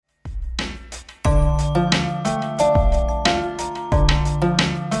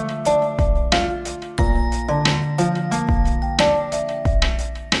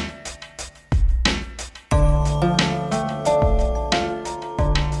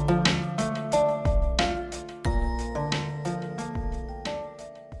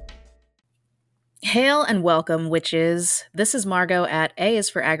Hail and welcome, witches. This is Margot at A is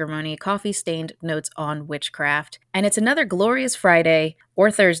for Agrimony, coffee stained notes on witchcraft. And it's another glorious Friday or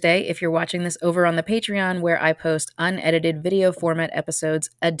Thursday if you're watching this over on the Patreon, where I post unedited video format episodes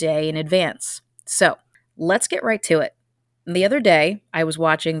a day in advance. So let's get right to it. The other day, I was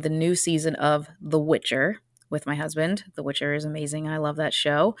watching the new season of The Witcher with my husband. The Witcher is amazing. I love that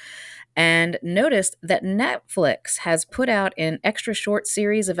show. And noticed that Netflix has put out an extra short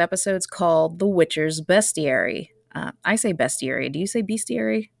series of episodes called The Witcher's Bestiary. I say bestiary. Do you say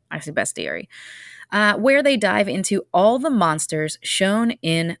bestiary? I say bestiary. Where they dive into all the monsters shown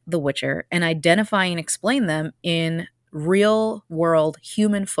in The Witcher and identify and explain them in real world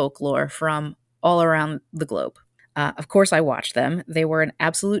human folklore from all around the globe. Of course, I watched them. They were an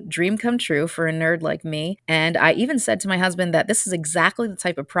absolute dream come true for a nerd like me. And I even said to my husband that this is exactly the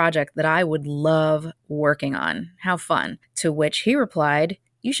type of project that I would love working on. How fun. To which he replied,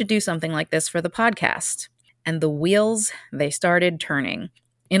 "You should do something like this for the podcast." And the wheels, they started turning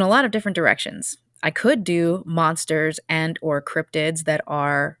in a lot of different directions. I could do monsters and or cryptids that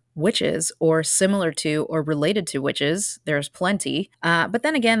are witches or similar to or related to witches. There's plenty. But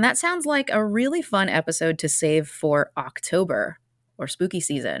then again, that sounds like a really fun episode to save for October or spooky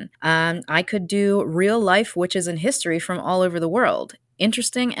season. I could do real life witches in history from all over the world.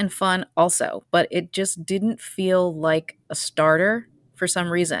 Interesting and fun also, but it just didn't feel like a starter for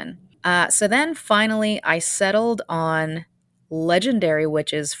some reason. So then finally I settled on legendary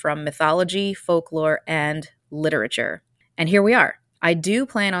witches from mythology, folklore, and literature. And here we are. I do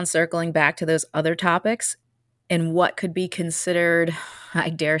plan on circling back to those other topics in what could be considered,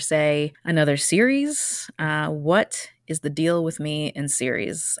 I dare say, another series. What is the deal with me in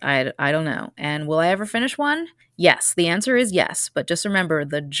series? I don't know. And will I ever finish one? Yes, the answer is yes. But just remember,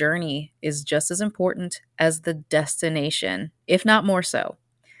 the journey is just as important as the destination, if not more so.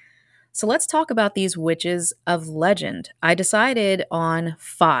 So let's talk about these witches of legend. I decided on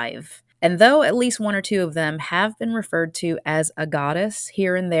 5. And though at least 1 or 2 of them have been referred to as a goddess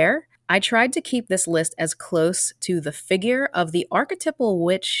here and there, I tried to keep this list as close to the figure of the archetypal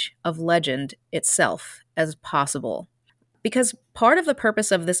witch of legend itself as possible. Because part of the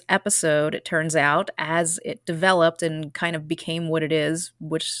purpose of this episode, it turns out, as it developed and kind of became what it is,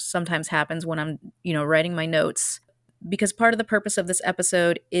 which sometimes happens when I'm, writing my notes, because part of the purpose of this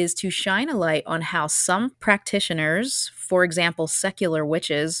episode is to shine a light on how some practitioners, for example, secular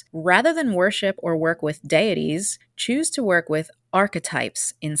witches, rather than worship or work with deities, choose to work with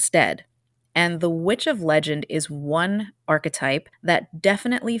archetypes instead. And the Witch of Legend is one archetype that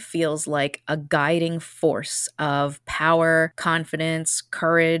definitely feels like a guiding force of power, confidence,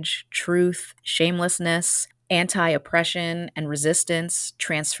 courage, truth, shamelessness, anti-oppression and resistance,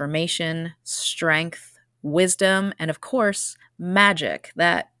 transformation, strength, wisdom, and of course, magic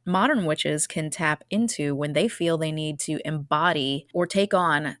that modern witches can tap into when they feel they need to embody or take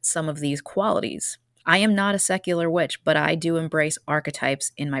on some of these qualities. I am not a secular witch, but I do embrace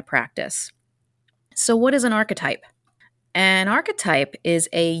archetypes in my practice. So what is an archetype? An archetype is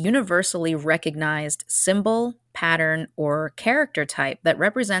a universally recognized symbol, pattern, or character type that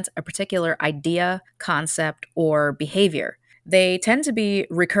represents a particular idea, concept, or behavior. They tend to be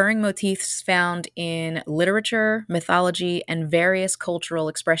recurring motifs found in literature, mythology, and various cultural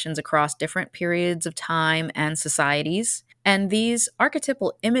expressions across different periods of time and societies. And these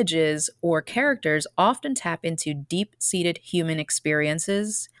archetypal images or characters often tap into deep-seated human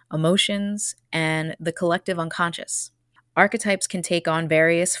experiences, emotions, and the collective unconscious. Archetypes can take on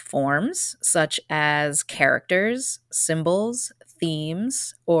various forms, such as characters, symbols,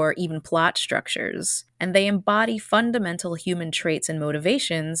 themes, or even plot structures, and they embody fundamental human traits and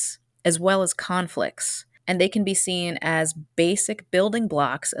motivations, as well as conflicts. And they can be seen as basic building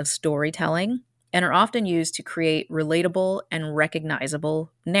blocks of storytelling and are often used to create relatable and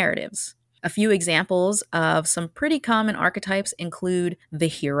recognizable narratives. A few examples of some pretty common archetypes include the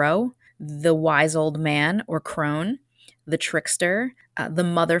hero, the wise old man or crone, the trickster, the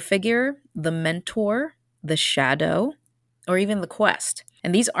mother figure, the mentor, the shadow, or even the quest.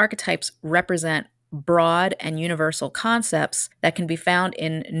 And these archetypes represent broad and universal concepts that can be found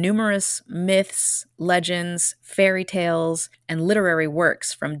in numerous myths, legends, fairy tales, and literary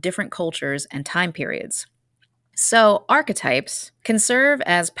works from different cultures and time periods. So, archetypes can serve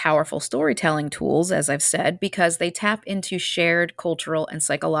as powerful storytelling tools, as I've said, because they tap into shared cultural and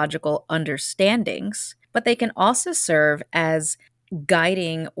psychological understandings, but they can also serve as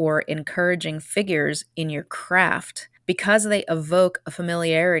guiding or encouraging figures in your craft because they evoke a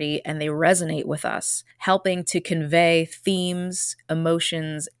familiarity and they resonate with us, helping to convey themes,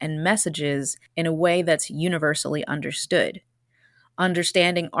 emotions, and messages in a way that's universally understood.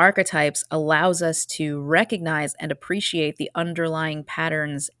 Understanding archetypes allows us to recognize and appreciate the underlying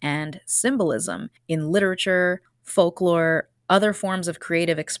patterns and symbolism in literature, folklore, other forms of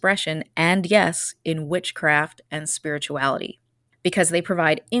creative expression, and yes, in witchcraft and spirituality, because they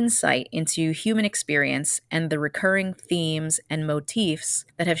provide insight into human experience and the recurring themes and motifs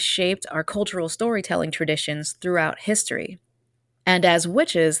that have shaped our cultural storytelling traditions throughout history. And as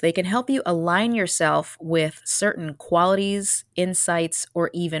witches, they can help you align yourself with certain qualities, insights, or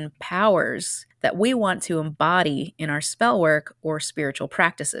even powers that we want to embody in our spell work or spiritual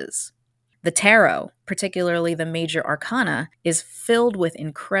practices. The tarot, particularly the major arcana, is filled with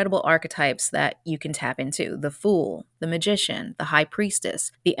incredible archetypes that you can tap into: the Fool, the Magician, the High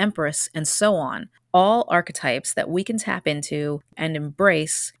Priestess, the Empress, and so on. All archetypes that we can tap into and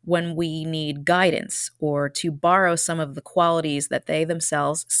embrace when we need guidance or to borrow some of the qualities that they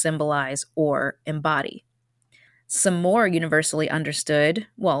themselves symbolize or embody. Some more universally understood,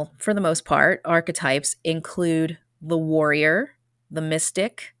 well, for the most part, archetypes include the warrior, the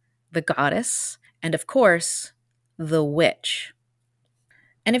mystic, the goddess, and of course, the witch.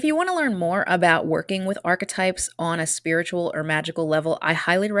 And if you want to learn more about working with archetypes on a spiritual or magical level, I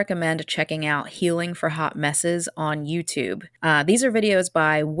highly recommend checking out Healing for Hot Messes on YouTube. These are videos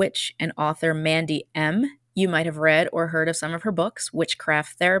by witch and author Mandy M. You might have read or heard of some of her books: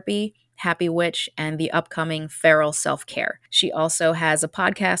 Witchcraft Therapy, Happy Witch, and the upcoming Feral Self-Care. She also has a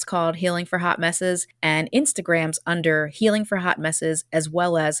podcast called Healing for Hot Messes and Instagrams under Healing for Hot Messes, as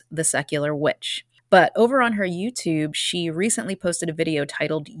well as The Secular Witch. But over on her YouTube, she recently posted a video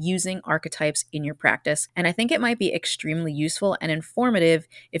titled Using Archetypes in Your Practice, and I think it might be extremely useful and informative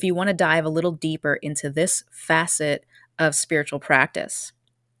if you want to dive a little deeper into this facet of spiritual practice.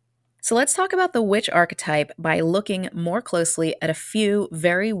 So let's talk about the witch archetype by looking more closely at a few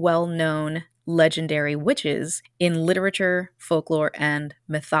very well-known legendary witches in literature, folklore, and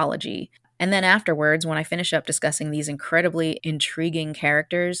mythology. And then afterwards, when I finish up discussing these incredibly intriguing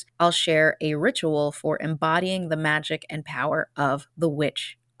characters, I'll share a ritual for embodying the magic and power of the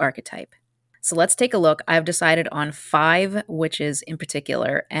witch archetype. So let's take a look. I've decided on 5 witches in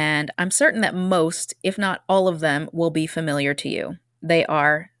particular, and I'm certain that most, if not all of them, will be familiar to you. They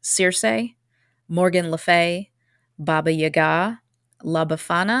are Circe, Morgan Le Fay, Baba Yaga, La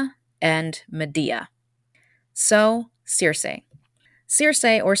Befana, and Medea. So, Circe. Circe,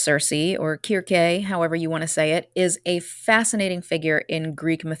 or Circe, or Kirke, however you want to say it, is a fascinating figure in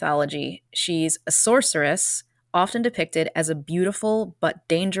Greek mythology. She's a sorceress, often depicted as a beautiful but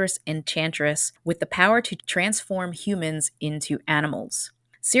dangerous enchantress with the power to transform humans into animals.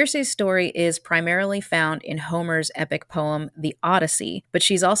 Circe's story is primarily found in Homer's epic poem, The Odyssey, but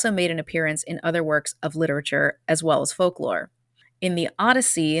she's also made an appearance in other works of literature as well as folklore. In the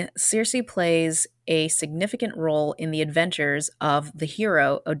Odyssey, Circe plays a significant role in the adventures of the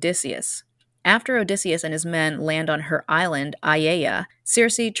hero Odysseus. After Odysseus and his men land on her island, Aiaia,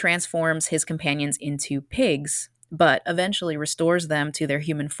 Circe transforms his companions into pigs, but eventually restores them to their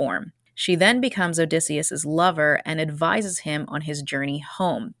human form. She then becomes Odysseus's lover and advises him on his journey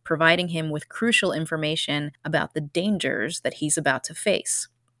home, providing him with crucial information about the dangers that he's about to face.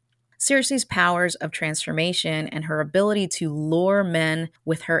 Circe's powers of transformation and her ability to lure men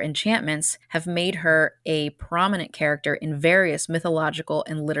with her enchantments have made her a prominent character in various mythological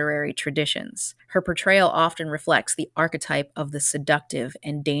and literary traditions. Her portrayal often reflects the archetype of the seductive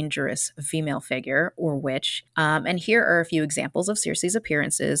and dangerous female figure, or witch, and here are a few examples of Circe's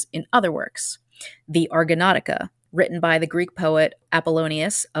appearances in other works. The Argonautica, written by the Greek poet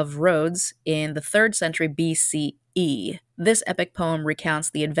Apollonius of Rhodes in the 3rd century BCE. This epic poem recounts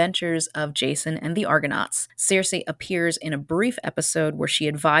the adventures of Jason and the Argonauts. Circe appears in a brief episode where she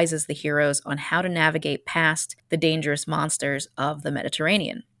advises the heroes on how to navigate past the dangerous monsters of the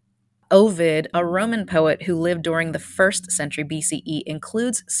Mediterranean. Ovid, a Roman poet who lived during the 1st century BCE,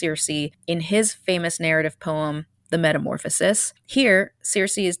 includes Circe in his famous narrative poem, The Metamorphosis. Here,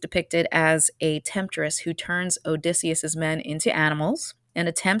 Circe is depicted as a temptress who turns Odysseus's men into animals and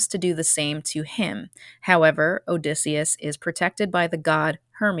attempts to do the same to him. However, Odysseus is protected by the god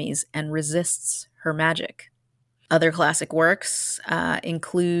Hermes and resists her magic. Other classic works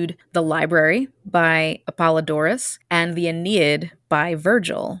include The Library by Apollodorus and the Aeneid by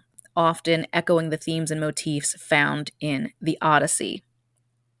Virgil, often echoing the themes and motifs found in the Odyssey.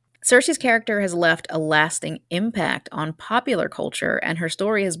 Circe's character has left a lasting impact on popular culture, and her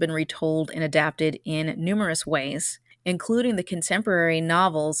story has been retold and adapted in numerous ways, including the contemporary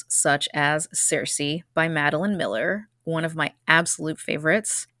novels such as Circe by Madeline Miller, one of my absolute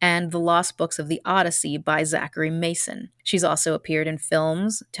favorites, and The Lost Books of the Odyssey by Zachary Mason. She's also appeared in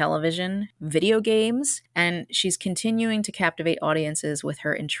films, television, video games, and she's continuing to captivate audiences with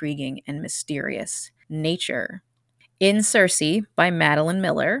her intriguing and mysterious nature. In Circe by Madeline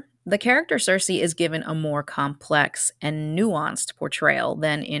Miller, the character Circe is given a more complex and nuanced portrayal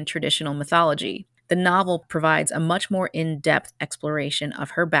than in traditional mythology. The novel provides a much more in-depth exploration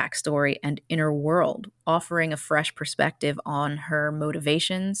of her backstory and inner world, offering a fresh perspective on her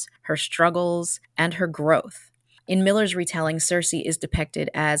motivations, her struggles, and her growth. In Miller's retelling, Circe is depicted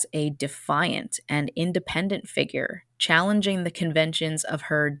as a defiant and independent figure, challenging the conventions of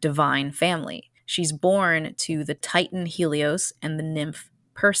her divine family. She's born to the Titan Helios and the nymph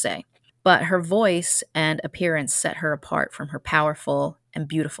Perse, but her voice and appearance set her apart from her powerful and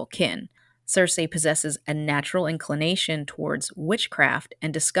beautiful kin. Circe possesses a natural inclination towards witchcraft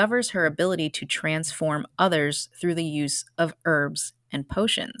and discovers her ability to transform others through the use of herbs and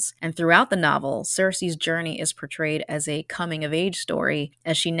potions. And throughout the novel, Circe's journey is portrayed as a coming-of-age story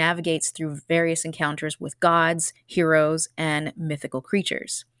as she navigates through various encounters with gods, heroes, and mythical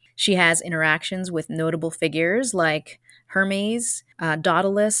creatures. She has interactions with notable figures like Hermes,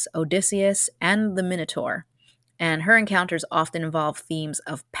 Daedalus, Odysseus, and the Minotaur. And her encounters often involve themes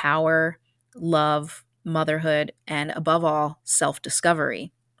of power, love, motherhood, and above all,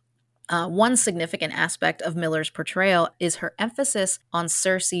 self-discovery. One significant aspect of Miller's portrayal is her emphasis on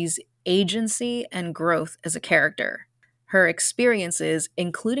Circe's agency and growth as a character. Her experiences,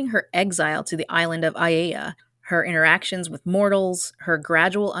 including her exile to the island of Aiaia, her interactions with mortals, her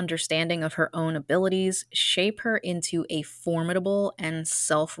gradual understanding of her own abilities, shape her into a formidable and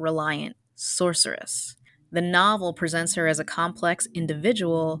self-reliant sorceress. The novel presents her as a complex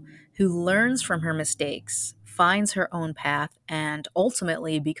individual who learns from her mistakes, finds her own path, and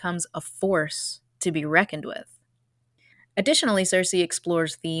ultimately becomes a force to be reckoned with. Additionally, Circe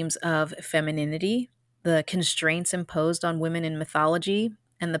explores themes of femininity, the constraints imposed on women in mythology,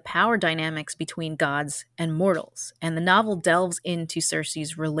 and the power dynamics between gods and mortals. And the novel delves into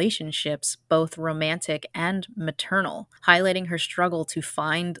Circe's relationships, both romantic and maternal, highlighting her struggle to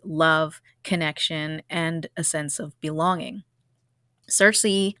find love, connection, and a sense of belonging.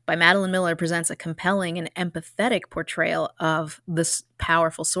 Circe by Madeline Miller presents a compelling and empathetic portrayal of this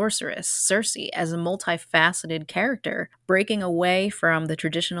powerful sorceress, Circe, as a multifaceted character, breaking away from the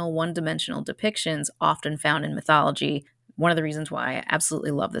traditional one-dimensional depictions often found in mythology. One of the reasons why I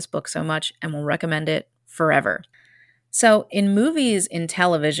absolutely love this book so much and will recommend it forever. So in movies and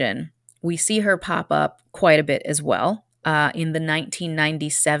television, we see her pop up quite a bit as well. In the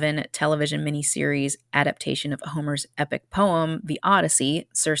 1997 television miniseries adaptation of Homer's epic poem, The Odyssey,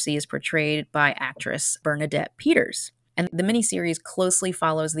 Circe is portrayed by actress Bernadette Peters. And the miniseries closely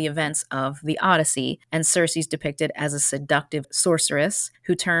follows the events of The Odyssey, and Circe is depicted as a seductive sorceress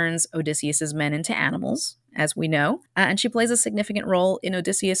who turns Odysseus's men into animals, as we know, and she plays a significant role in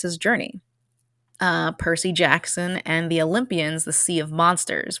Odysseus's journey. Percy Jackson and the Olympians, The Sea of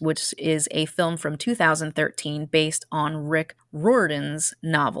Monsters, which is a film from 2013 based on Rick Riordan's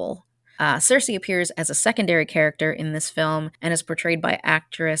novel. Circe appears as a secondary character in this film and is portrayed by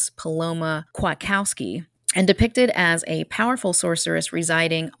actress Paloma Kwiatkowski and depicted as a powerful sorceress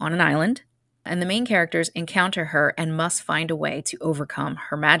residing on an island, and the main characters encounter her and must find a way to overcome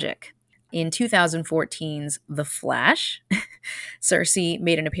her magic. In 2014's The Flash, Circe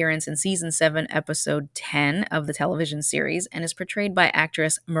made an appearance in Season 7, Episode 10 of the television series and is portrayed by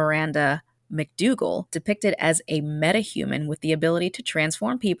actress Miranda McDougal, depicted as a metahuman with the ability to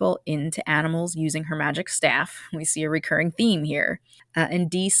transform people into animals using her magic staff. We see a recurring theme here. In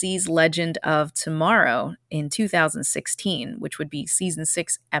DC's Legend of Tomorrow in 2016, which would be Season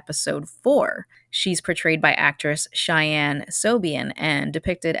 6, Episode 4, she's portrayed by actress Cheyenne Sobian and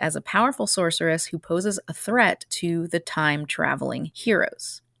depicted as a powerful sorceress who poses a threat to the time-traveling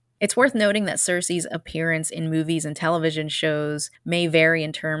heroes. It's worth noting that Circe's appearance in movies and television shows may vary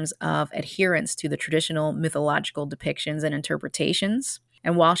in terms of adherence to the traditional mythological depictions and interpretations.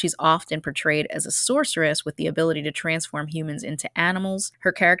 And while she's often portrayed as a sorceress with the ability to transform humans into animals,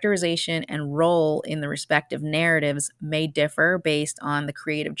 her characterization and role in the respective narratives may differ based on the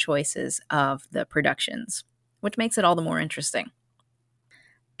creative choices of the productions, which makes it all the more interesting.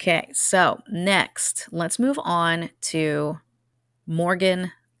 Okay, so next, let's move on to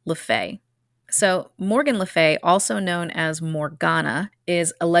Morgan Le Fay. So Morgan Le Fay, also known as Morgana,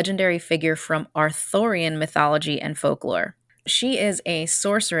 is a legendary figure from Arthurian mythology and folklore. She is a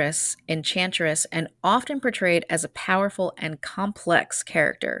sorceress, enchantress, and often portrayed as a powerful and complex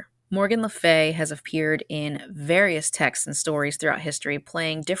character. Morgan Le Fay has appeared in various texts and stories throughout history,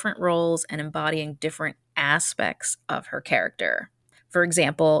 playing different roles and embodying different aspects of her character. For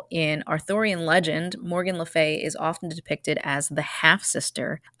example, in Arthurian legend, Morgan Le Fay is often depicted as the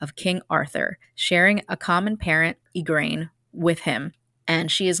half-sister of King Arthur, sharing a common parent, Igraine, with him, and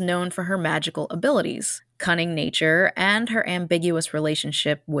she is known for her magical abilities, cunning nature, and her ambiguous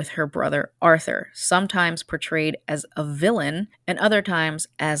relationship with her brother Arthur, sometimes portrayed as a villain and other times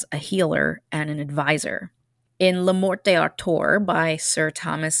as a healer and an advisor. In Le Morte d'Arthur by Sir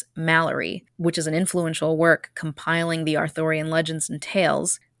Thomas Malory, which is an influential work compiling the Arthurian legends and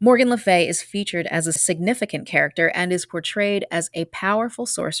tales, Morgan Le Fay is featured as a significant character and is portrayed as a powerful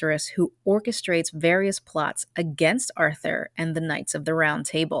sorceress who orchestrates various plots against Arthur and the Knights of the Round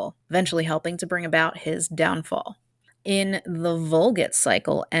Table, eventually helping to bring about his downfall. In the Vulgate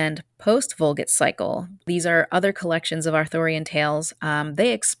cycle and post-Vulgate cycle, these are other collections of Arthurian tales.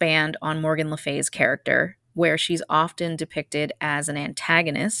 They expand on Morgan Le Fay's character, where she's often depicted as an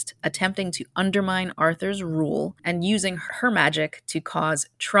antagonist, attempting to undermine Arthur's rule and using her magic to cause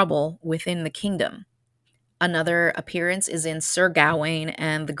trouble within the kingdom. Another appearance is in Sir Gawain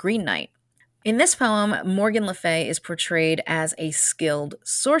and the Green Knight. In this poem, Morgan Le Fay is portrayed as a skilled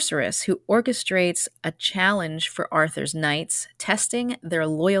sorceress who orchestrates a challenge for Arthur's knights, testing their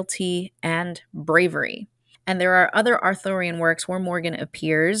loyalty and bravery. And there are other Arthurian works where Morgan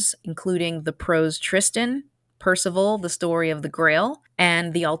appears, including the prose Tristan, Percival, the Story of the Grail,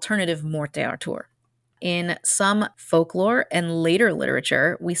 and the alternative Morte d'Arthur. In some folklore and later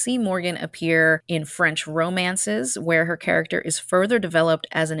literature, we see Morgan appear in French romances, where her character is further developed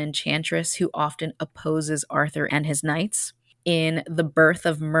as an enchantress who often opposes Arthur and his knights. In The Birth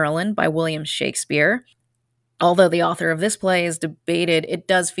of Merlin by William Shakespeare, although the author of this play is debated, it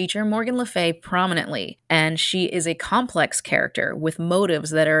does feature Morgan Le Fay prominently, and she is a complex character with motives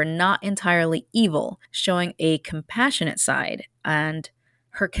that are not entirely evil, showing a compassionate side and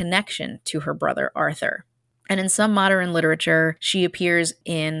her connection to her brother Arthur. And in some modern literature, she appears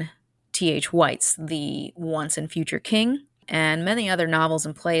in T.H. White's The Once and Future King, and many other novels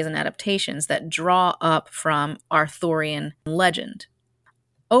and plays and adaptations that draw up from Arthurian legend.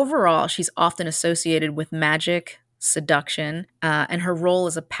 Overall, she's often associated with magic, seduction, and her role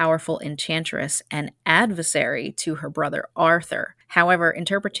as a powerful enchantress and adversary to her brother Arthur. However,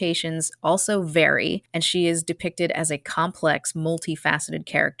 interpretations also vary, and she is depicted as a complex, multifaceted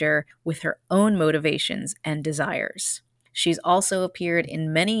character with her own motivations and desires. She's also appeared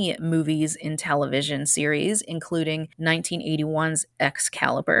in many movies and television series, including 1981's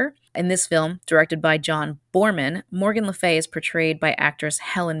Excalibur. In this film, directed by John Boorman, Morgan Le Fay is portrayed by actress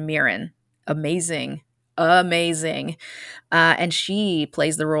Helen Mirren. Amazing. And she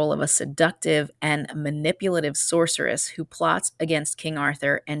plays the role of a seductive and manipulative sorceress who plots against King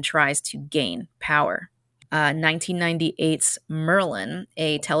Arthur and tries to gain power. 1998's Merlin,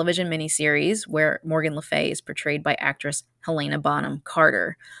 a television miniseries where Morgan Le Fay is portrayed by actress Helena Bonham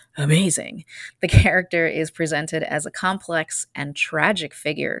Carter. Amazing. The character is presented as a complex and tragic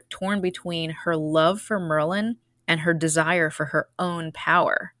figure torn between her love for Merlin and her desire for her own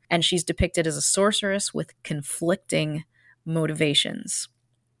power. And she's depicted as a sorceress with conflicting motivations.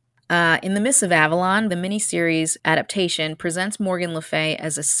 In The Mists of Avalon, the miniseries adaptation presents Morgan Le Fay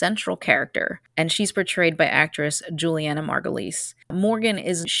as a central character, and she's portrayed by actress Juliana Margulies. Morgan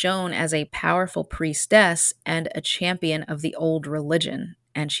is shown as a powerful priestess and a champion of the old religion,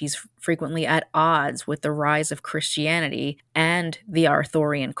 and she's frequently at odds with the rise of Christianity and the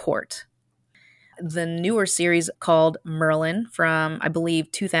Arthurian court. The newer series called Merlin from, I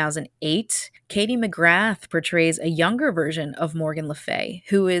believe, 2008, Katie McGrath portrays a younger version of Morgan Le Fay,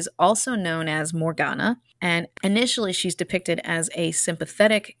 who is also known as Morgana, and initially she's depicted as a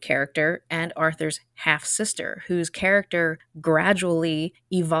sympathetic character and Arthur's half-sister, whose character gradually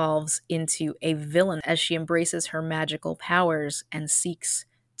evolves into a villain as she embraces her magical powers and seeks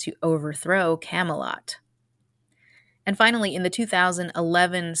to overthrow Camelot. And finally, in the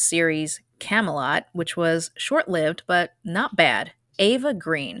 2011 series Camelot, which was short-lived but not bad, Ava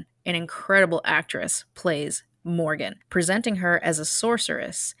Green, an incredible actress, plays Morgan, presenting her as a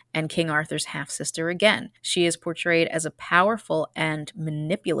sorceress and King Arthur's half-sister again. She is portrayed as a powerful and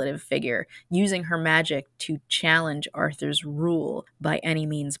manipulative figure, using her magic to challenge Arthur's rule by any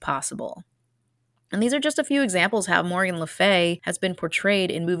means possible. And these are just a few examples how Morgan Le Fay has been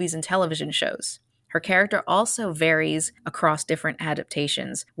portrayed in movies and television shows. Her character also varies across different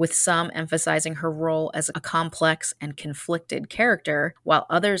adaptations, with some emphasizing her role as a complex and conflicted character, while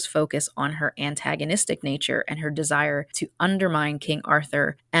others focus on her antagonistic nature and her desire to undermine King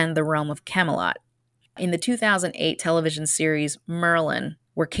Arthur and the realm of Camelot. In the 2008 television series Merlin,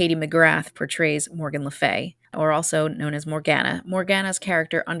 where Katie McGrath portrays Morgan Le Fay, or also known as Morgana. Morgana's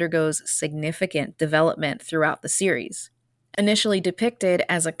character undergoes significant development throughout the series. Initially depicted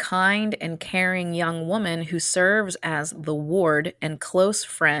as a kind and caring young woman who serves as the ward and close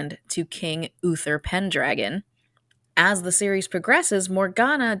friend to King Uther Pendragon, as the series progresses,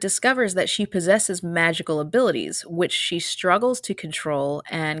 Morgana discovers that she possesses magical abilities, which she struggles to control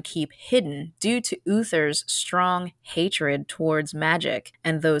and keep hidden due to Uther's strong hatred towards magic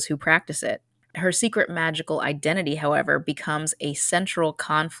and those who practice it. Her secret magical identity, however, becomes a central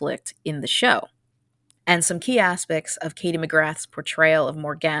conflict in the show. And some key aspects of Katie McGrath's portrayal of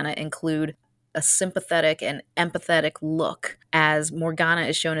Morgana include a sympathetic and empathetic look, as Morgana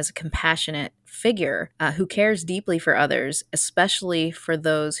is shown as a compassionate figure who cares deeply for others, especially for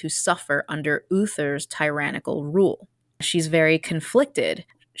those who suffer under Uther's tyrannical rule. She's very conflicted.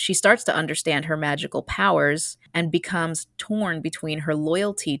 She starts to understand her magical powers and becomes torn between her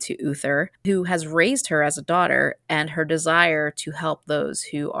loyalty to Uther, who has raised her as a daughter, and her desire to help those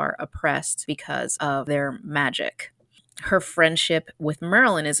who are oppressed because of their magic. Her friendship with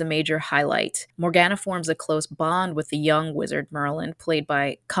Merlin is a major highlight. Morgana forms a close bond with the young wizard Merlin, played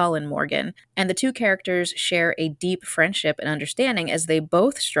by Colin Morgan, and the two characters share a deep friendship and understanding as they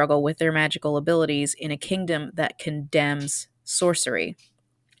both struggle with their magical abilities in a kingdom that condemns sorcery.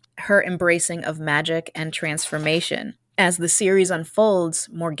 Her embracing of magic and transformation. As the series unfolds,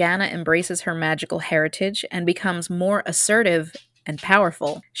 Morgana embraces her magical heritage and becomes more assertive and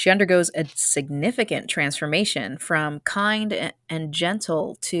powerful. She undergoes a significant transformation from kind and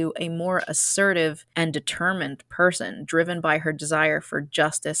gentle to a more assertive and determined person, driven by her desire for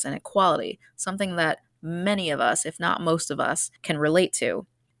justice and equality, something that many of us, if not most of us, can relate to.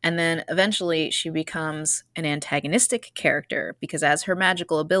 And then eventually she becomes an antagonistic character because as her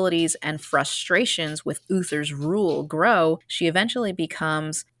magical abilities and frustrations with Uther's rule grow, she eventually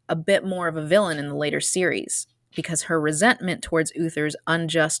becomes a bit more of a villain in the later series because her resentment towards Uther's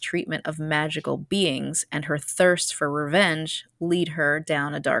unjust treatment of magical beings and her thirst for revenge lead her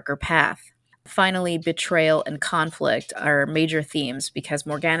down a darker path. Finally, betrayal and conflict are major themes because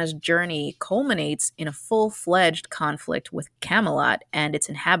Morgana's journey culminates in a full-fledged conflict with Camelot and its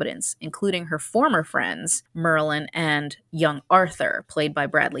inhabitants, including her former friends, Merlin and young Arthur, played by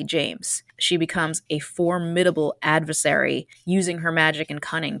Bradley James. She becomes a formidable adversary, using her magic and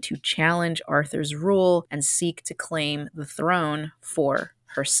cunning to challenge Arthur's rule and seek to claim the throne for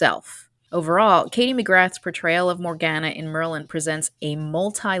herself. Overall, Katie McGrath's portrayal of Morgana in Merlin presents a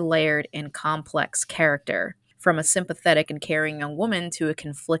multi-layered and complex character, from a sympathetic and caring young woman to a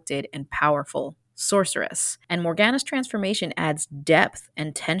conflicted and powerful sorceress. And Morgana's transformation adds depth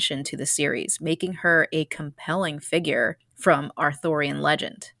and tension to the series, making her a compelling figure from Arthurian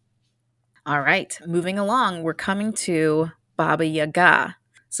legend. All right, moving along, we're coming to Baba Yaga.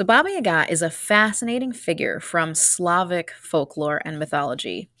 So Baba Yaga is a fascinating figure from Slavic folklore and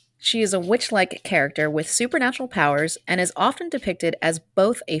mythology. She is a witch-like character with supernatural powers and is often depicted as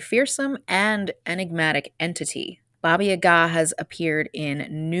both a fearsome and enigmatic entity. Baba Yaga has appeared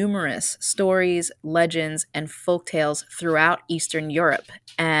in numerous stories, legends, and folktales throughout Eastern Europe.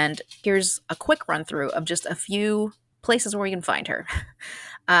 And here's a quick run-through of just a few places where you can find her.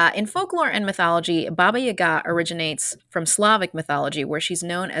 In folklore and mythology, Baba Yaga originates from Slavic mythology, where she's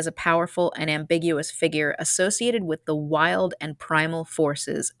known as a powerful and ambiguous figure associated with the wild and primal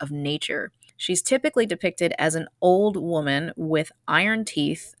forces of nature. She's typically depicted as an old woman with iron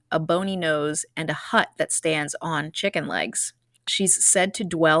teeth, a bony nose, and a hut that stands on chicken legs. She's said to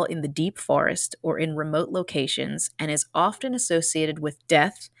dwell in the deep forest or in remote locations and is often associated with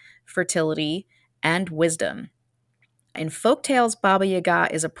death, fertility, and wisdom. In folktales, Baba Yaga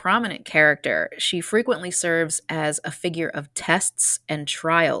is a prominent character. She frequently serves as a figure of tests and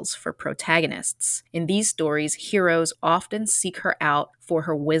trials for protagonists. In these stories, heroes often seek her out for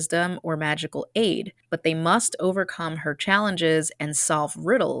her wisdom or magical aid, but they must overcome her challenges and solve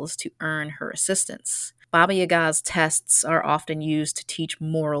riddles to earn her assistance. Baba Yaga's tests are often used to teach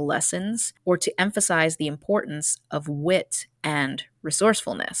moral lessons or to emphasize the importance of wit and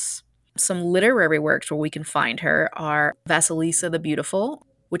resourcefulness. Some literary works where we can find her are Vasilisa the Beautiful,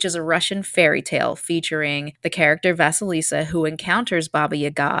 which is a Russian fairy tale featuring the character Vasilisa who encounters Baba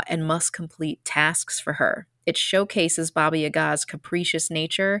Yaga and must complete tasks for her. It showcases Baba Yaga's capricious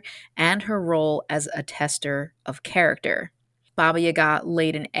nature and her role as a tester of character. Baba Yaga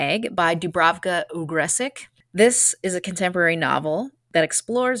Laid an Egg by Dubravka Ugresik. This is a contemporary novel that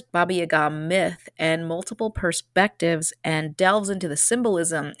explores Baba Yaga myth and multiple perspectives and delves into the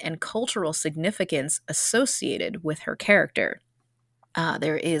symbolism and cultural significance associated with her character.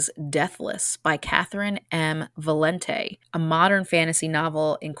 There is Deathless by Catherine M. Valente, a modern fantasy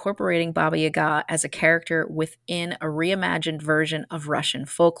novel incorporating Baba Yaga as a character within a reimagined version of Russian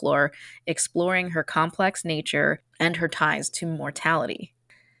folklore, exploring her complex nature and her ties to mortality.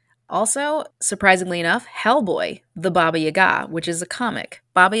 Also, surprisingly enough, Hellboy, the Baba Yaga, which is a comic.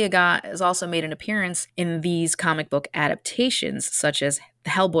 Baba Yaga has also made an appearance in these comic book adaptations, such as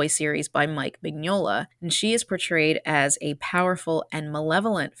the Hellboy series by Mike Mignola, and she is portrayed as a powerful and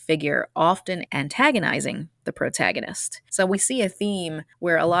malevolent figure, often antagonizing the protagonist. So we see a theme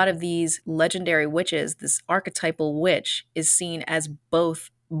where a lot of these legendary witches, this archetypal witch, is seen as both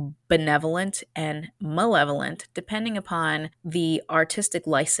benevolent and malevolent, depending upon the artistic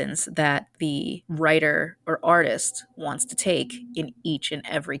license that the writer or artist wants to take in each and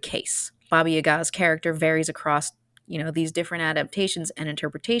every case. Baba Yaga's character varies across these different adaptations and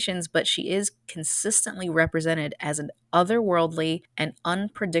interpretations, but she is consistently represented as an otherworldly and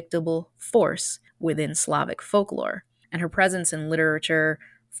unpredictable force within Slavic folklore. And her presence in literature,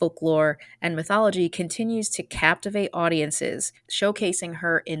 folklore, and mythology continues to captivate audiences, showcasing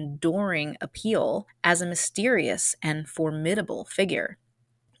her enduring appeal as a mysterious and formidable figure.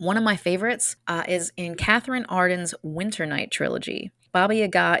 One of my favorites is in Catherine Arden's Winter Night trilogy. Baba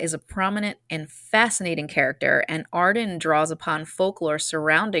Yaga is a prominent and fascinating character, and Arden draws upon folklore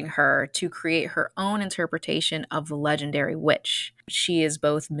surrounding her to create her own interpretation of the legendary witch. She is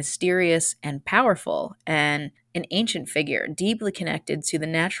both mysterious and powerful, and an ancient figure deeply connected to the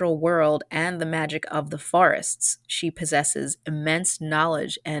natural world and the magic of the forests. She possesses immense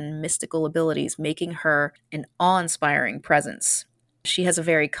knowledge and mystical abilities, making her an awe-inspiring presence. She has a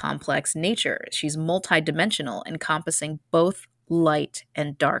very complex nature. She's multidimensional, encompassing both light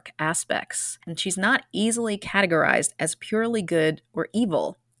and dark aspects. And she's not easily categorized as purely good or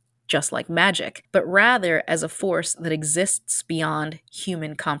evil, just like magic, but rather as a force that exists beyond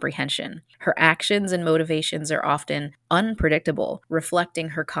human comprehension. Her actions and motivations are often unpredictable, reflecting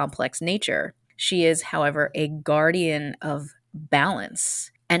her complex nature. She is, however, a guardian of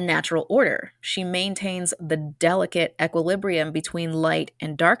balance and natural order. She maintains the delicate equilibrium between light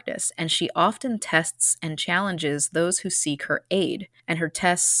and darkness, and she often tests and challenges those who seek her aid. And her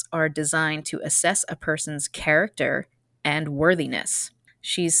tests are designed to assess a person's character and worthiness.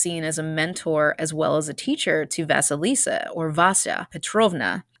 She's seen as a mentor as well as a teacher to Vasilisa, or Vasya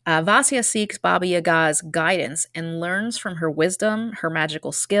Petrovna. Vasya seeks Baba Yaga's guidance and learns from her wisdom, her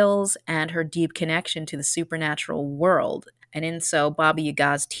magical skills, and her deep connection to the supernatural world. And in so, Baba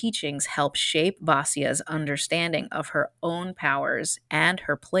Yaga's teachings help shape Vasya's understanding of her own powers and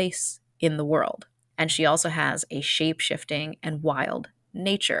her place in the world. And she also has a shape-shifting and wild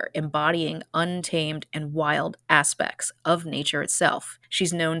nature, embodying untamed and wild aspects of nature itself.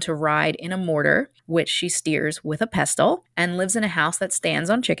 She's known to ride in a mortar, which she steers with a pestle, and lives in a house that stands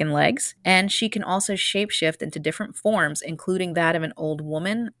on chicken legs. And she can also shapeshift into different forms, including that of an old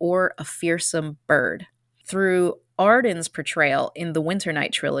woman or a fearsome bird. Through Arden's portrayal in the Winter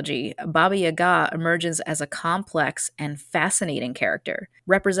Night trilogy, Baba Yaga emerges as a complex and fascinating character,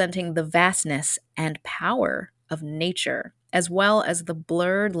 representing the vastness and power of nature, as well as the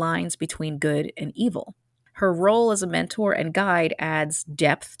blurred lines between good and evil. Her role as a mentor and guide adds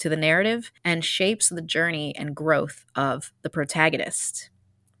depth to the narrative and shapes the journey and growth of the protagonist.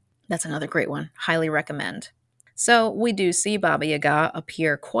 That's another great one. Highly recommend. So we do see Baba Yaga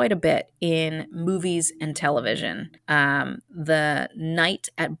appear quite a bit in movies and television. The Night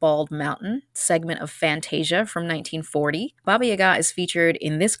at Bald Mountain segment of Fantasia from 1940. Baba Yaga is featured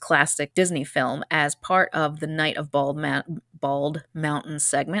in this classic Disney film as part of the Night of Bald Mountain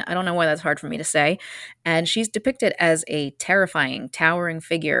segment. I don't know why that's hard for me to say. And she's depicted as a terrifying, towering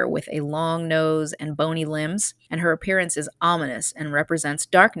figure with a long nose and bony limbs, and her appearance is ominous and represents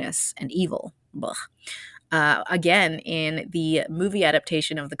darkness and evil. Blah. Again, in the movie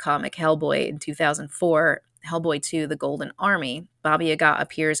adaptation of the comic Hellboy in 2004, Hellboy 2, The Golden Army, Baba Yaga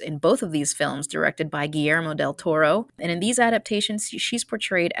appears in both of these films directed by Guillermo del Toro. And in these adaptations, she's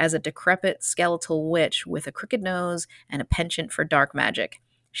portrayed as a decrepit skeletal witch with a crooked nose and a penchant for dark magic.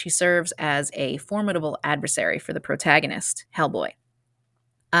 She serves as a formidable adversary for the protagonist, Hellboy.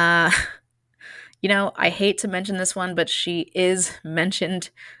 I hate to mention this one, but she is mentioned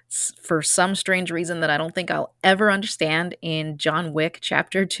for some strange reason that I don't think I'll ever understand in John Wick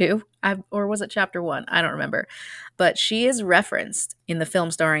Chapter 2. Or was it Chapter 1? I don't remember. But she is referenced in the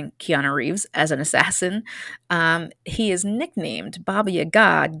film starring Keanu Reeves as an assassin. He is nicknamed Baba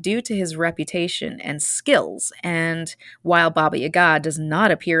Yaga due to his reputation and skills. And while Baba Yaga does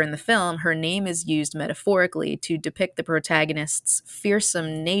not appear in the film, her name is used metaphorically to depict the protagonist's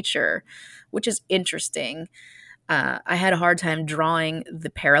fearsome nature, which is interesting. I had a hard time drawing the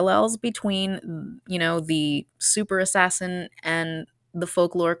parallels between, the super assassin and the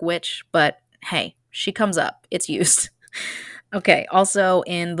folkloric witch, but hey, she comes up. It's used. Okay, also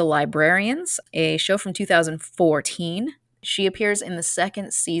in The Librarians, a show from 2014. She appears in the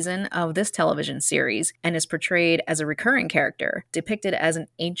second season of this television series and is portrayed as a recurring character, depicted as an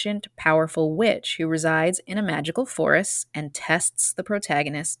ancient, powerful witch who resides in a magical forest and tests the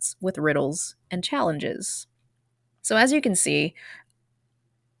protagonists with riddles and challenges. So as you can see,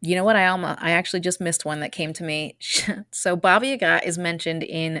 you know what? I actually just missed one that came to me. So Baba Yaga is mentioned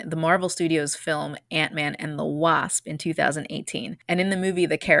in the Marvel Studios film Ant-Man and the Wasp in 2018. And in the movie,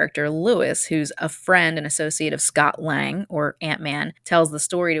 the character Lewis, who's a friend and associate of Scott Lang, or Ant-Man, tells the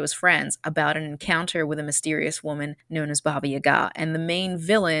story to his friends about an encounter with a mysterious woman known as Baba Yaga. And the main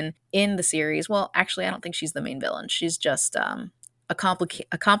villain in the series, well, actually, I don't think she's the main villain. She's just a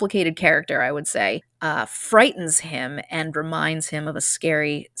complicated character, I would say, frightens him and reminds him of a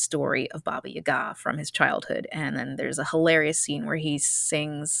scary story of Baba Yaga from his childhood. And then there's a hilarious scene where he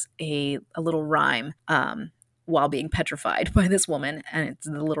sings a little rhyme while being petrified by this woman, and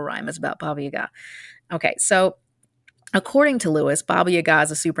the little rhyme is about Baba Yaga. Okay, so according to Lewis, Baba Yaga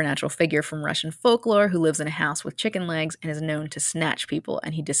is a supernatural figure from Russian folklore who lives in a house with chicken legs and is known to snatch people,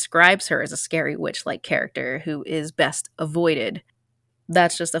 and he describes her as a scary witch-like character who is best avoided.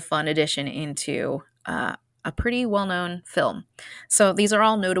 That's just a fun addition into a pretty well-known film. So these are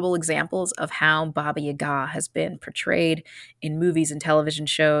all notable examples of how Baba Yaga has been portrayed in movies and television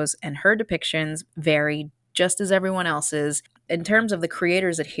shows, and her depictions vary just as everyone else's in terms of the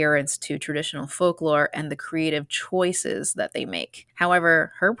creator's adherence to traditional folklore and the creative choices that they make.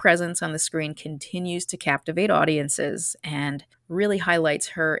 However, her presence on the screen continues to captivate audiences and really highlights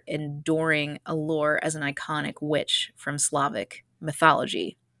her enduring allure as an iconic witch from Slavic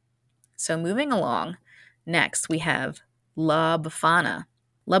mythology. So moving along, next we have La Befana.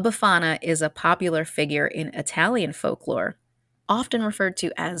 La Befana is a popular figure in Italian folklore, often referred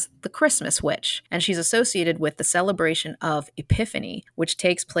to as the Christmas witch, and she's associated with the celebration of Epiphany, which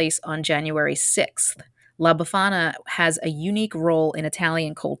takes place on January 6th. La Befana has a unique role in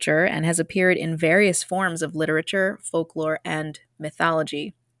Italian culture and has appeared in various forms of literature, folklore, and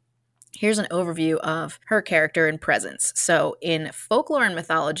mythology. Here's an overview of her character and presence. So, in folklore and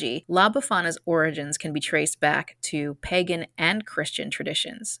mythology, La Befana's origins can be traced back to pagan and Christian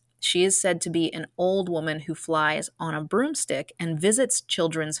traditions. She is said to be an old woman who flies on a broomstick and visits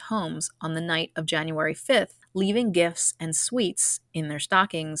children's homes on the night of January 5th, leaving gifts and sweets in their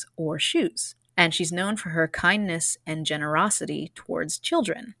stockings or shoes. And she's known for her kindness and generosity towards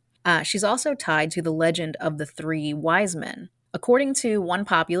children. She's also tied to the legend of the three wise men. According to one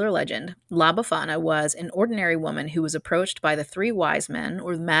popular legend, La Befana was an ordinary woman who was approached by the three wise men,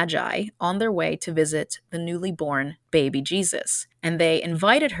 or the Magi, on their way to visit the newly born baby Jesus, and they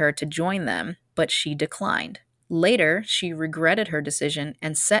invited her to join them, but she declined. Later, she regretted her decision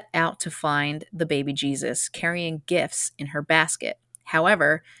and set out to find the baby Jesus, carrying gifts in her basket.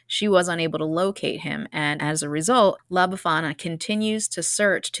 However, she was unable to locate him, and as a result, La Befana continues to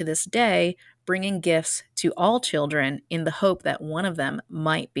search to this day, bringing gifts to all children in the hope that one of them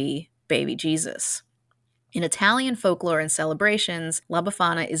might be baby Jesus. In Italian folklore and celebrations, La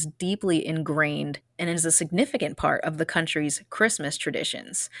Befana is deeply ingrained and is a significant part of the country's Christmas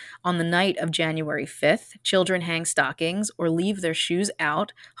traditions. On the night of January 5th, children hang stockings or leave their shoes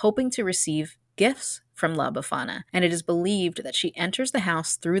out, hoping to receive gifts from La Befana, and it is believed that she enters the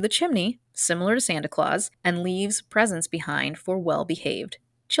house through the chimney, similar to Santa Claus, and leaves presents behind for well-behaved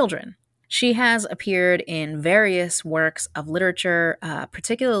children. She has appeared in various works of literature,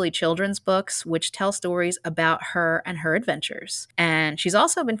 particularly children's books, which tell stories about her and her adventures. And she's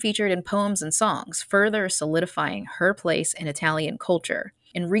also been featured in poems and songs, further solidifying her place in Italian culture.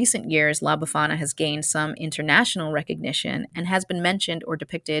 In recent years, La Befana has gained some international recognition and has been mentioned or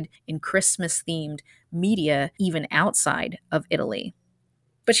depicted in Christmas-themed media even outside of Italy.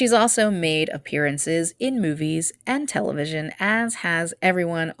 But she's also made appearances in movies and television, as has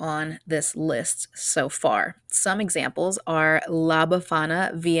everyone on this list so far. Some examples are La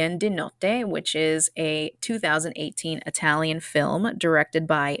Befana Vien di Notte, which is a 2018 Italian film directed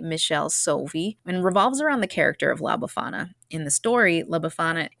by Michele Soavi and revolves around the character of La Befana. In the story, La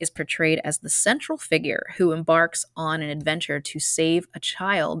Befana is portrayed as the central figure who embarks on an adventure to save a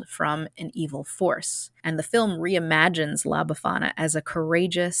child from an evil force. And the film reimagines La Befana as a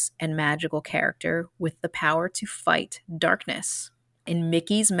courageous and magical character with the power to fight darkness. In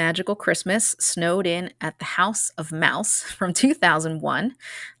Mickey's Magical Christmas, snowed in at the House of Mouse from 2001,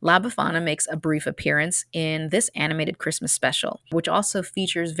 La Befana makes a brief appearance in this animated Christmas special, which also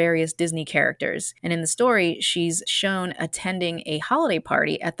features various Disney characters. And in the story, she's shown attending a holiday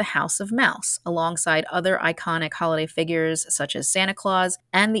party at the House of Mouse, alongside other iconic holiday figures such as Santa Claus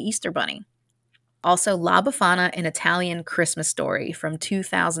and the Easter Bunny. Also, La Befana, an Italian Christmas Story from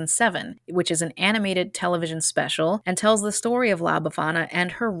 2007, which is an animated television special and tells the story of La Befana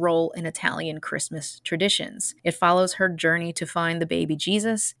and her role in Italian Christmas traditions. It follows her journey to find the baby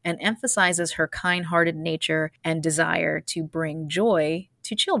Jesus and emphasizes her kind-hearted nature and desire to bring joy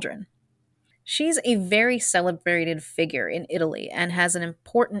to children. She's a very celebrated figure in Italy and has an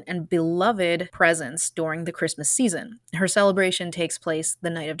important and beloved presence during the Christmas season. Her celebration takes place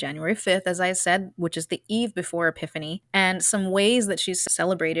the night of January 5th, as I said, which is the eve before Epiphany. And some ways that she's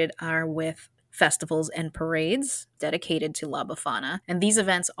celebrated are with festivals and parades dedicated to La Befana. And these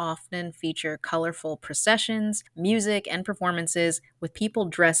events often feature colorful processions, music, and performances with people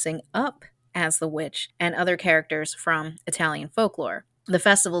dressing up as the witch and other characters from Italian folklore. The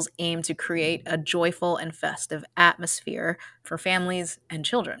festivals aim to create a joyful and festive atmosphere for families and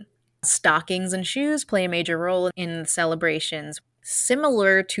children. Stockings and shoes play a major role in celebrations.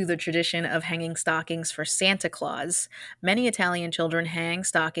 Similar to the tradition of hanging stockings for Santa Claus, many Italian children hang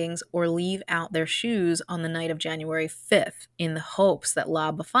stockings or leave out their shoes on the night of January 5th in the hopes that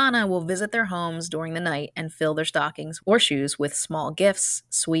La Befana will visit their homes during the night and fill their stockings or shoes with small gifts,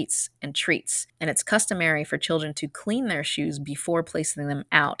 sweets, and treats. And it's customary for children to clean their shoes before placing them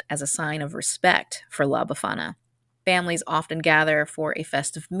out as a sign of respect for La Befana. Families often gather for a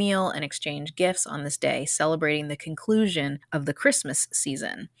festive meal and exchange gifts on this day, celebrating the conclusion of the Christmas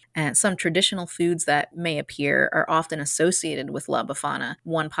season. And some traditional foods that may appear are often associated with La Befana.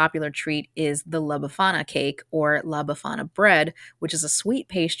 One popular treat is the La Befana cake or La Befana bread, which is a sweet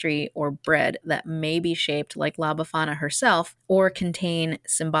pastry or bread that may be shaped like La Befana herself or contain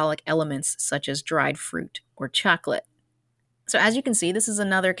symbolic elements such as dried fruit or chocolate. So as you can see, this is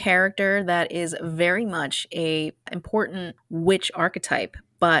another character that is very much an important witch archetype,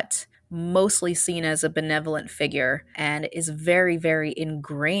 but mostly seen as a benevolent figure and is very, very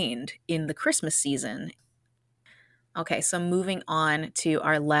ingrained in the Christmas season. Okay, so moving on to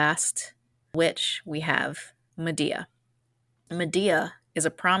our last witch, we have Medea. Medea is a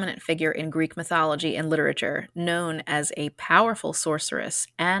prominent figure in Greek mythology and literature, known as a powerful sorceress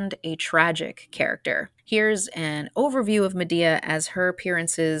and a tragic character. Here's an overview of Medea as her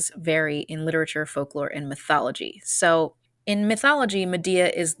appearances vary in literature, folklore, and mythology. So, in mythology, Medea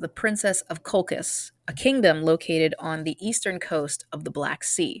is the princess of Colchis, a kingdom located on the eastern coast of the Black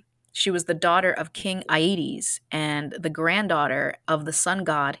Sea. She was the daughter of King Aeetes and the granddaughter of the sun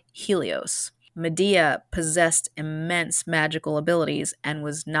god Helios. Medea possessed immense magical abilities and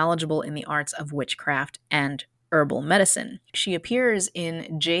was knowledgeable in the arts of witchcraft and herbal medicine. She appears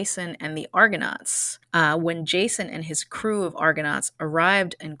in Jason and the Argonauts. When Jason and his crew of Argonauts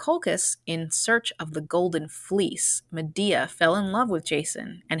arrived in Colchis in search of the Golden Fleece, Medea fell in love with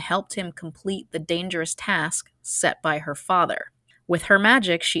Jason and helped him complete the dangerous task set by her father. With her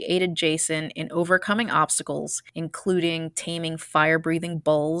magic, she aided Jason in overcoming obstacles, including taming fire-breathing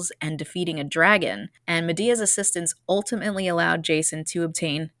bulls and defeating a dragon, and Medea's assistance ultimately allowed Jason to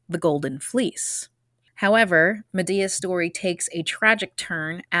obtain the Golden Fleece. However, Medea's story takes a tragic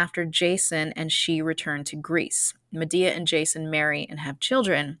turn after Jason and she return to Greece. Medea and Jason marry and have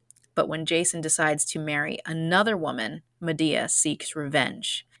children, but when Jason decides to marry another woman, Medea seeks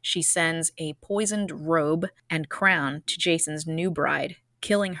revenge. She sends a poisoned robe and crown to Jason's new bride,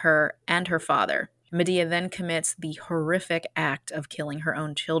 killing her and her father. Medea then commits the horrific act of killing her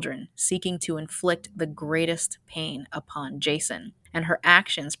own children, seeking to inflict the greatest pain upon Jason. And her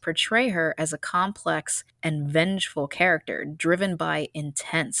actions portray her as a complex and vengeful character driven by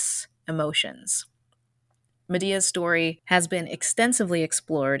intense emotions. Medea's story has been extensively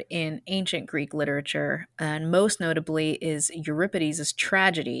explored in ancient Greek literature, and most notably is Euripides'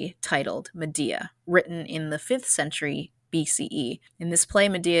 tragedy titled Medea, written in the 5th century BCE. In this play,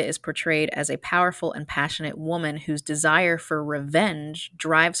 Medea is portrayed as a powerful and passionate woman whose desire for revenge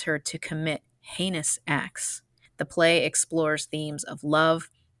drives her to commit heinous acts. The play explores themes of love,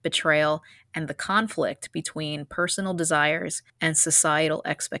 betrayal, and the conflict between personal desires and societal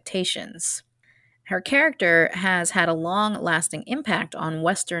expectations. Her character has had a long-lasting impact on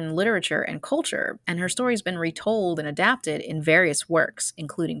Western literature and culture, and her story's been retold and adapted in various works,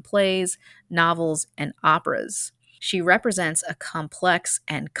 including plays, novels, and operas. She represents a complex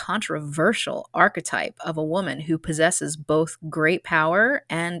and controversial archetype of a woman who possesses both great power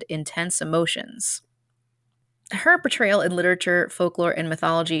and intense emotions. Her portrayal in literature, folklore, and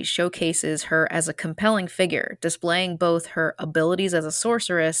mythology showcases her as a compelling figure, displaying both her abilities as a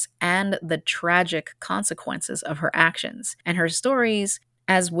sorceress and the tragic consequences of her actions. And her stories,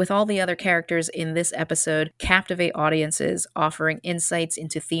 as with all the other characters in this episode, captivate audiences, offering insights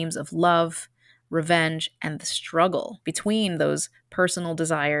into themes of love, revenge, and the struggle between those personal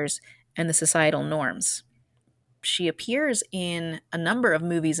desires and the societal norms. She appears in a number of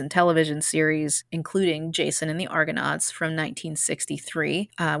movies and television series, including Jason and the Argonauts from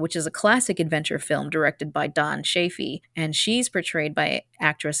 1963, which is a classic adventure film directed by Don Chaffee, and she's portrayed by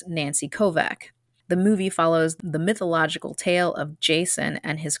actress Nancy Kovac. The movie follows the mythological tale of Jason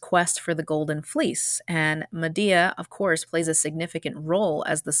and his quest for the Golden Fleece, and Medea, of course, plays a significant role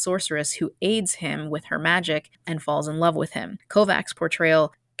as the sorceress who aids him with her magic and falls in love with him. Kovac's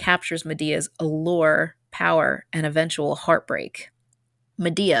portrayal captures Medea's allure, power, and eventual heartbreak.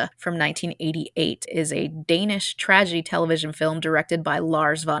 Medea from 1988 is a Danish tragedy television film directed by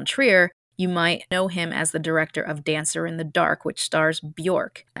Lars von Trier. You might know him as the director of Dancer in the Dark, which stars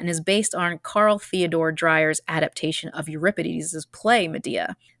Björk, and is based on Carl Theodor Dreyer's adaptation of Euripides' play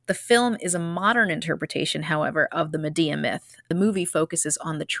Medea. The film is a modern interpretation, however, of the Medea myth. The movie focuses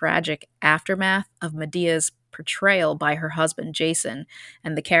on the tragic aftermath of Medea's portrayal by her husband Jason,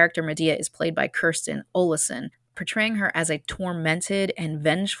 and the character Medea is played by Kirsten Olesen, portraying her as a tormented and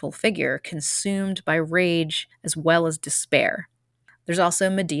vengeful figure consumed by rage as well as despair. There's also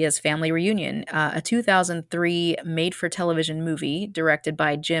Medea's Family Reunion, a 2003 made-for-television movie directed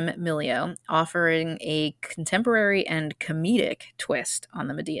by Jim Millio, offering a contemporary and comedic twist on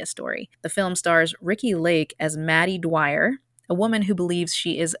the Medea story. The film stars Ricki Lake as Maddie Dwyer, a woman who believes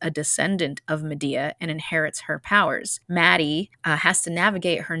she is a descendant of Medea and inherits her powers. Maddie has to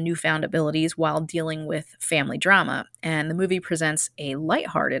navigate her newfound abilities while dealing with family drama, and the movie presents a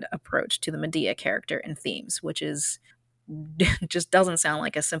lighthearted approach to the Medea character and themes, which is just doesn't sound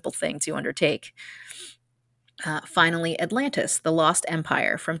like a simple thing to undertake. Finally, Atlantis, The Lost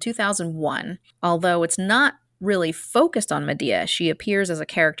Empire from 2001. Although it's not really focused on Medea, she appears as a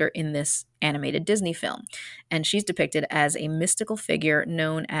character in this animated Disney film, and she's depicted as a mystical figure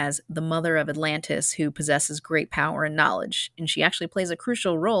known as the Mother of Atlantis who possesses great power and knowledge, and she actually plays a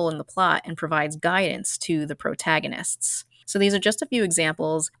crucial role in the plot and provides guidance to the protagonists. So these are just a few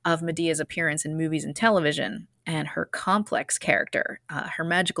examples of Medea's appearance in movies and television, and her complex character, her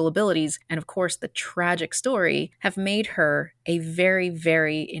magical abilities, and of course the tragic story have made her a very,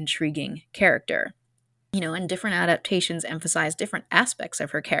 very intriguing character. And different adaptations emphasize different aspects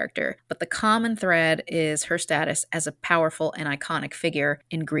of her character, but the common thread is her status as a powerful and iconic figure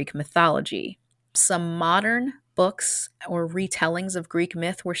in Greek mythology. Some modern books or retellings of Greek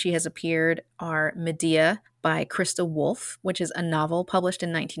myth where she has appeared are Medea by Krista Wolf, which is a novel published in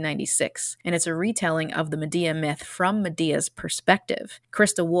 1996, and it's a retelling of the Medea myth from Medea's perspective.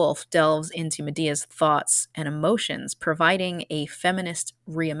 Krista Wolf delves into Medea's thoughts and emotions, providing a feminist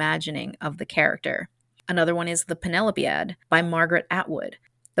reimagining of the character. Another one is The Penelopead by Margaret Atwood.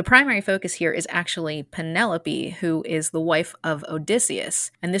 The primary focus here is actually Penelope, who is the wife of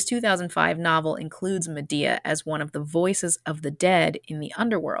Odysseus, and this 2005 novel includes Medea as one of the voices of the dead in the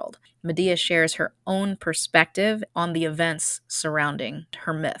underworld. Medea shares her own perspective on the events surrounding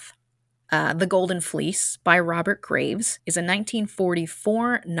her myth. The Golden Fleece by Robert Graves is a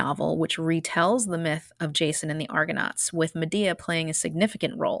 1944 novel which retells the myth of Jason and the Argonauts, with Medea playing a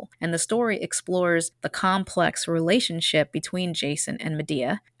significant role, and the story explores the complex relationship between Jason and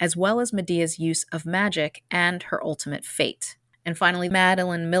Medea, as well as Medea's use of magic and her ultimate fate. And finally,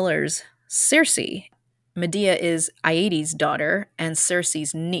 Madeline Miller's Circe. Medea is Aedes' daughter and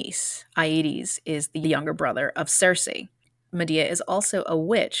Circe's niece. Aedes is the younger brother of Circe. Medea is also a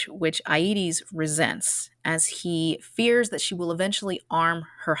witch, which Aedes resents, as he fears that she will eventually arm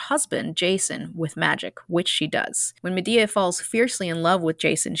her husband, Jason, with magic, which she does. When Medea falls fiercely in love with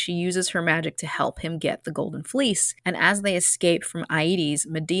Jason, she uses her magic to help him get the Golden Fleece, and as they escape from Aedes,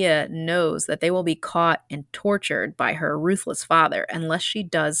 Medea knows that they will be caught and tortured by her ruthless father unless she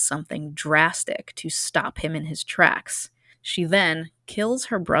does something drastic to stop him in his tracks. She then kills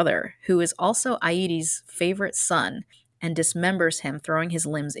her brother, who is also Aedes' favorite son, and dismembers him, throwing his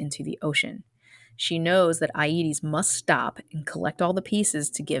limbs into the ocean. She knows that Aedes must stop and collect all the pieces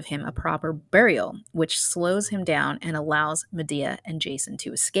to give him a proper burial, which slows him down and allows Medea and Jason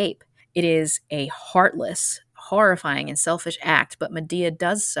to escape. It is a heartless, horrifying, and selfish act, but Medea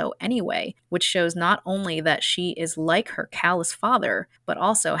does so anyway, which shows not only that she is like her callous father, but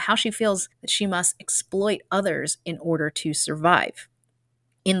also how she feels that she must exploit others in order to survive.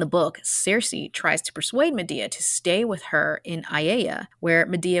 In the book, Circe tries to persuade Medea to stay with her in Aiaia, where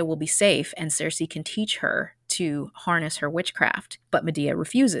Medea will be safe and Circe can teach her to harness her witchcraft, but Medea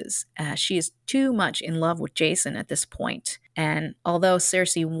refuses. She is too much in love with Jason at this point. And although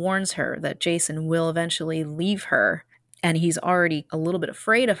Circe warns her that Jason will eventually leave her, and he's already a little bit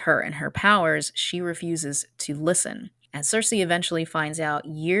afraid of her and her powers, she refuses to listen. And Circe eventually finds out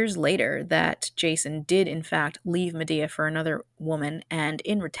years later that Jason did in fact leave Medea for another woman, and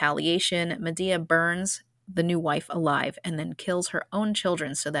in retaliation, Medea burns the new wife alive and then kills her own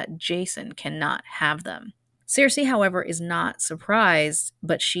children so that Jason cannot have them. Circe, however, is not surprised,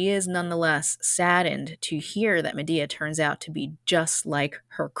 but she is nonetheless saddened to hear that Medea turns out to be just like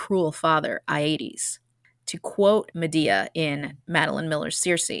her cruel father, Aedes. To quote Medea in Madeline Miller's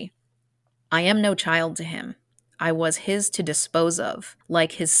Circe, "I am no child to him. I was his to dispose of,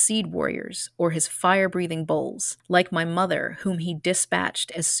 like his seed warriors or his fire-breathing bulls, like my mother, whom he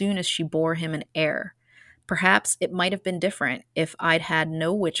dispatched as soon as she bore him an heir. Perhaps it might have been different if I'd had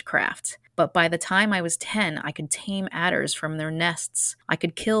no witchcraft, but by the time I was 10, I could tame adders from their nests. I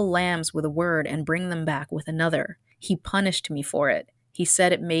could kill lambs with a word and bring them back with another. He punished me for it. He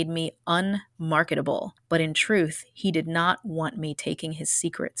said it made me unmarketable, but in truth, he did not want me taking his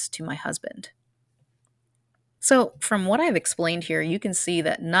secrets to my husband." So, from what I've explained here, you can see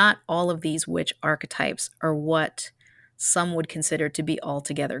that not all of these witch archetypes are what some would consider to be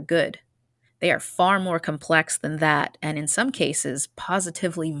altogether good. They are far more complex than that, and in some cases,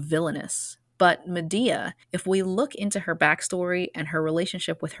 positively villainous. But Medea, if we look into her backstory and her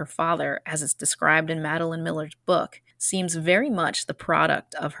relationship with her father, as it's described in Madeline Miller's book, seems very much the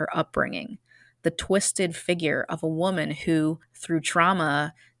product of her upbringing. The twisted figure of a woman who, through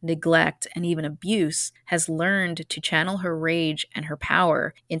trauma, neglect, and even abuse, has learned to channel her rage and her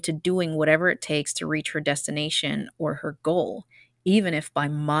power into doing whatever it takes to reach her destination or her goal, even if by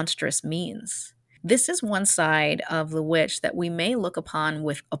monstrous means. This is one side of the witch that we may look upon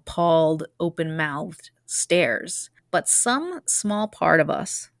with appalled, open-mouthed stares, but some small part of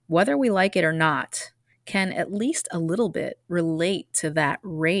us, whether we like it or not, can at least a little bit relate to that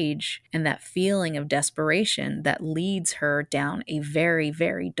rage and that feeling of desperation that leads her down a very,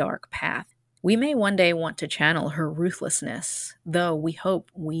 very dark path. We may one day want to channel her ruthlessness, though we hope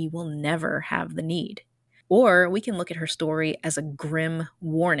we will never have the need. Or we can look at her story as a grim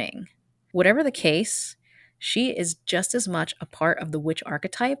warning. Whatever the case, she is just as much a part of the witch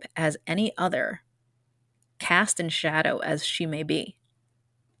archetype as any other, cast in shadow as she may be.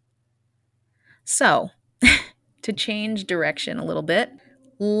 So, to change direction a little bit,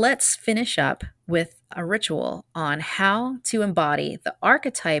 let's finish up with a ritual on how to embody the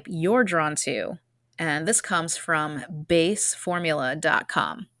archetype you're drawn to. And this comes from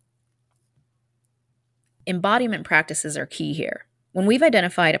baseformula.com. Embodiment practices are key here. When we've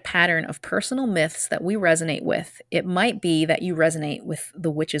identified a pattern of personal myths that we resonate with, it might be that you resonate with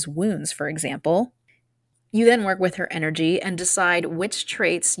the witch's wounds, for example. You then work with her energy and decide which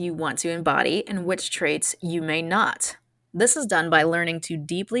traits you want to embody and which traits you may not. This is done by learning to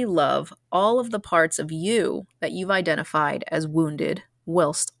deeply love all of the parts of you that you've identified as wounded,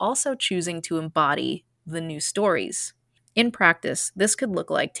 whilst also choosing to embody the new stories. In practice, this could look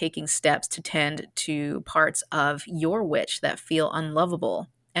like taking steps to tend to parts of your witch that feel unlovable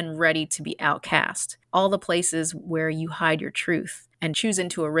and ready to be outcast, all the places where you hide your truth, and choose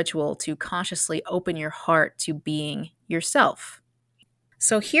into a ritual to consciously open your heart to being yourself.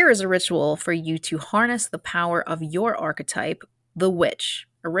 So here is a ritual for you to harness the power of your archetype, the witch,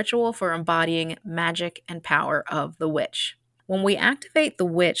 a ritual for embodying magic and power of the witch. When we activate the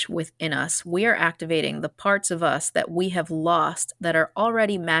witch within us, we are activating the parts of us that we have lost that are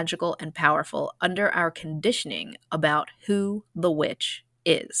already magical and powerful under our conditioning about who the witch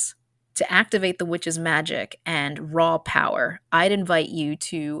is. To activate the witch's magic and raw power, I'd invite you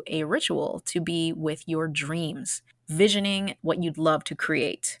to a ritual to be with your dreams, visioning what you'd love to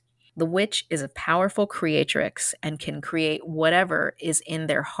create. The witch is a powerful creatrix and can create whatever is in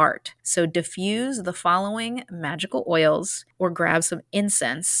their heart. So diffuse the following magical oils or grab some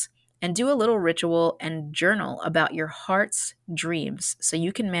incense and do a little ritual and journal about your heart's dreams so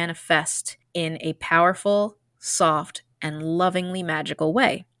you can manifest in a powerful, soft, and lovingly magical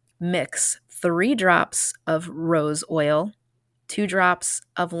way. Mix 3 drops of rose oil, 2 drops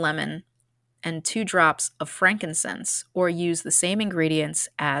of lemon, and 2 drops of frankincense, or use the same ingredients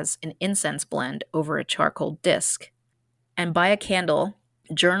as an incense blend over a charcoal disc. And by a candle,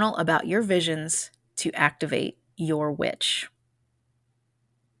 journal about your visions to activate your witch.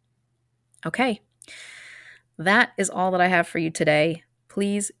 Okay, that is all that I have for you today.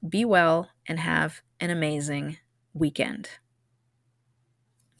 Please be well and have an amazing weekend.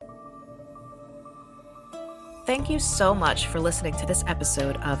 Thank you so much for listening to this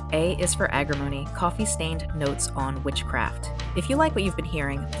episode of A is for Agrimony, Coffee-Stained Notes on Witchcraft. If you like what you've been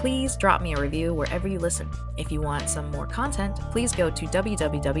hearing, please drop me a review wherever you listen. If you want some more content, please go to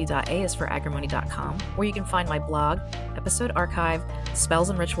www.aisforagrimony.com, where you can find my blog, episode archive, spells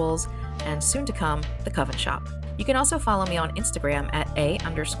and rituals, and soon to come, the Coven Shop. You can also follow me on Instagram at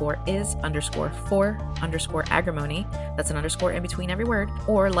a_is_for_agrimony. That's an underscore in between every word.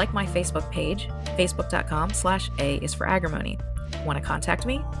 Or like my Facebook page, facebook.com/aisforagrimony. Want to contact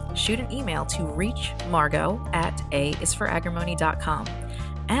me? Shoot an email to reachmargot@aisforagrimony.com.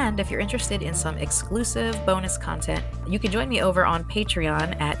 And if you're interested in some exclusive bonus content, you can join me over on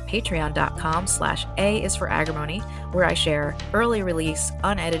Patreon at patreon.com/aisforagrimony, where I share early release,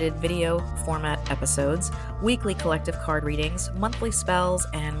 unedited video format episodes, weekly collective card readings, monthly spells,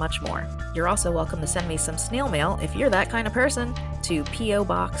 and much more. You're also welcome to send me some snail mail if you're that kind of person to P.O.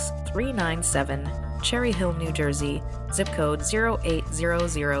 Box 397, Cherry Hill, New Jersey, zip code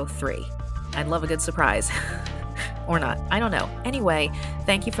 08003. I'd love a good surprise. Or not. I don't know. Anyway,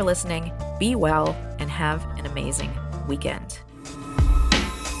 thank you for listening. Be well and have an amazing weekend.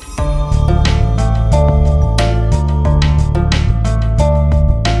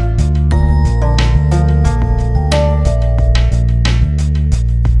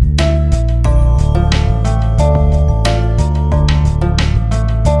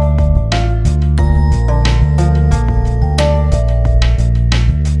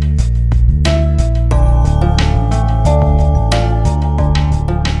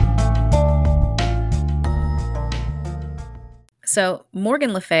 So,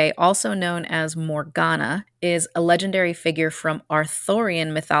 Morgan Le Fay, also known as Morgana, is a legendary figure from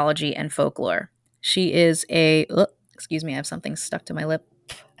Arthurian mythology and folklore. She is excuse me, I have something stuck to my lip.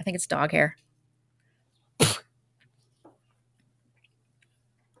 I think it's dog hair.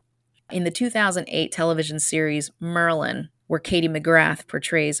 In the 2008 television series Merlin, where Katie McGrath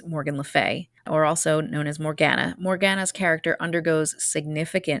portrays Morgan Le Fay, or also known as Morgana, Morgana's character undergoes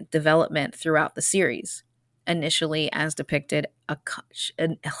significant development throughout the series. Initially, as depicted, I'm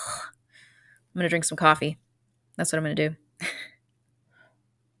going to drink some coffee. That's what I'm going to do.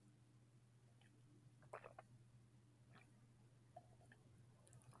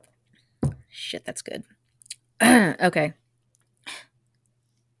 Shit, that's good. Okay.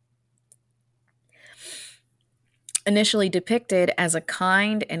 Initially depicted as a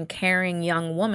kind and caring young woman